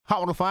Hot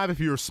 105, if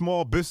you're a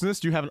small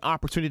business, you have an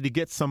opportunity to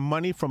get some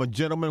money from a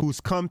gentleman who's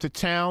come to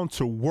town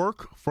to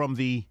work from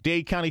the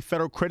Dade County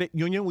Federal Credit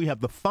Union. We have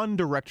the Fund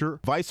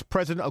Director, Vice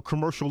President of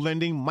Commercial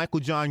Lending,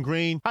 Michael John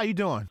Green. How you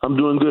doing? I'm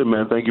doing good,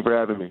 man. Thank you for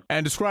having me.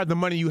 And describe the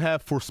money you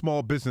have for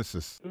small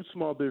businesses. New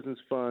Small Business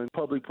Fund,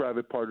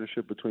 public-private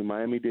partnership between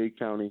Miami-Dade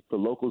County, the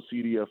local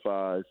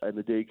CDFIs, and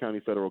the Dade County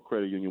Federal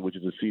Credit Union, which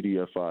is a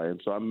CDFI. And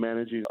so I'm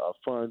managing a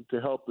fund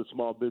to help the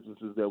small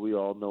businesses that we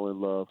all know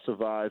and love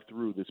survive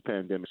through this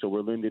pandemic. So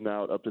we're lending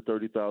out up to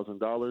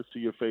 $30,000 to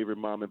your favorite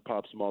mom and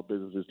pop small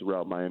businesses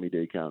throughout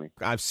Miami-Dade County.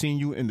 I've seen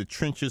you in the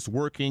trenches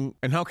working.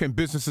 And how can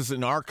businesses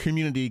in our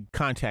community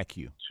contact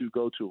you? To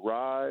go to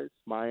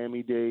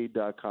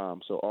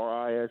risemiamidade.com. So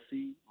RISE,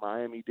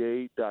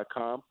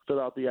 miamidade.com. Fill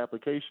out the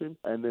application,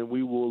 and then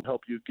we will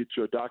help you get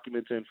your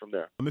documents in from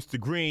there. Mr.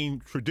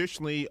 Green,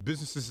 traditionally,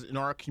 businesses in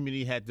our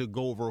community had to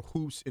go over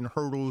hoops and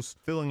hurdles,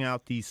 filling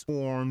out these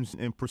forms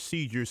and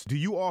procedures. Do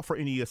you offer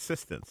any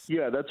assistance?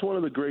 Yeah, that's one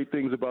of the great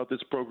things about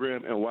this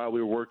program, and while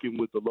we're working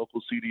with the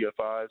local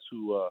CDFIs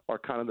who are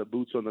kind of the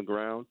boots on the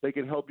ground, they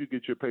can help you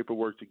get your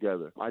paperwork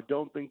together. I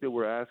don't think that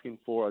we're asking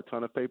for a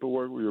ton of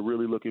paperwork. We're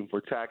really looking for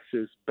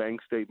taxes,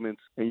 bank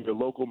statements, and your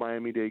local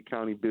Miami-Dade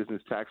County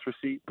business tax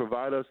receipt.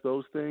 Provide us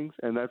those things,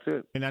 and that's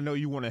it. And I know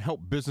you want to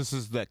help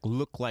businesses that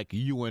look like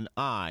you and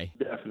I.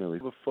 Definitely.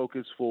 We have a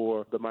focus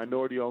for the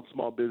minority-owned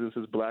small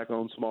businesses,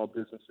 black-owned small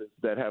businesses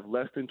that have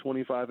less than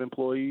 25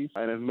 employees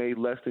and have made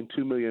less than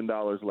 $2 million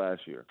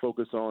last year.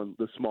 Focus on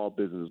the small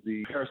business,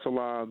 the hair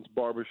salons,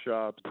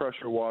 barbershops,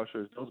 pressure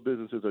washers. Those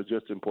businesses are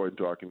just important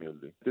to our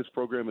community. This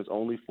program is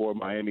only for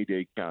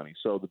Miami-Dade County.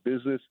 So the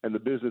business and the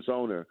business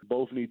owner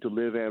both need to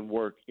live and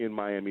work in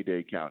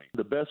Miami-Dade County.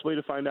 The best way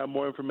to find out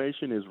more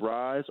information is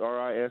RISE,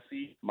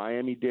 R-I-S-E,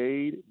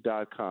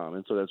 miamidade.com.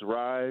 And so that's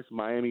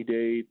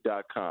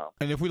risemiamidade.com.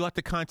 And if we'd like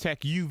to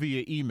contact you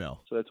via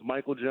email? So that's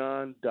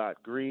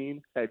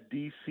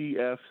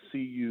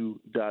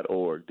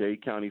michaeljohn.green@dcfcu.org,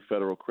 Dade County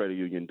Federal Credit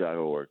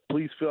Union.org.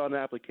 Please fill out an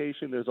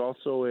application. There's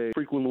also a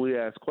frequently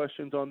asked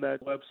questions on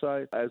that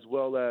website, as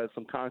well as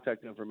some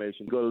contact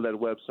information. Go to that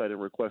website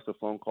and request a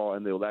phone call,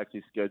 and they'll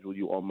actually schedule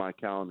you on my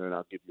calendar, and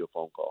I'll give you a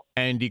phone call.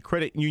 And the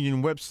credit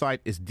union website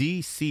is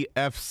dcfcu.org.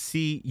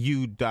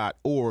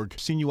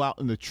 Seeing you out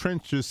in the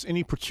trenches,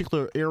 any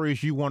particular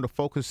areas you want to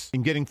focus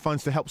in getting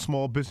funds to help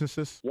small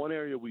businesses? One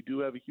area we do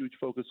have a huge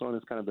focus on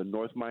is kind of the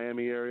North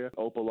Miami area,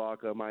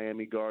 Opelika,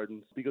 Miami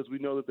Gardens, because we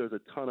know that there's a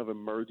ton of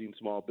emerging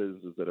small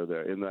businesses that are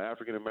there. In the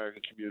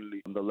African-American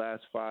community, in the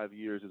last 5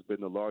 years has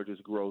been the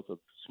largest growth of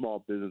small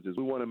businesses.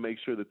 We want to make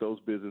sure that those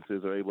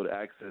businesses are able to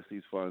access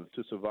these funds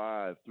to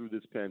survive through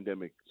this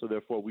pandemic. So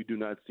therefore, we do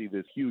not see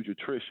this huge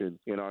attrition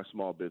in our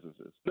small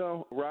businesses.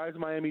 No,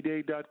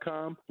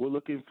 risemiamidade.com. We're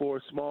looking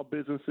for small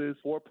businesses,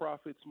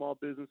 for-profit small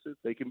businesses.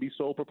 They can be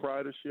sole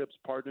proprietorships,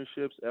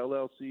 partnerships,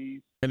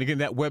 LLCs. And again,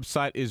 that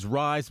website is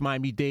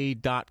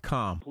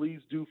risemiamidade.com. Please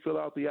do fill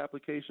out the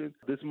application.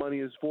 This money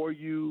is for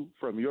you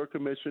from your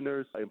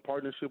commissioners in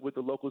partnership with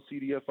the local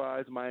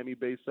CDFIs, Miami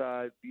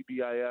Bayside,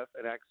 BBIF,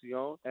 and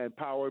Accion, and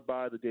powered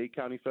by the Dade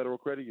County Federal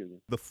Credit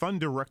Union. The Fund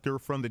Director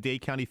from the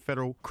Dade County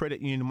Federal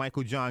Credit Union,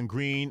 Michael John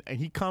Green, and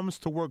he comes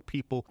to work,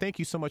 people. Thank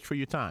you so much for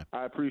your time.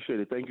 I appreciate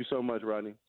it. Thank you so much, Rodney.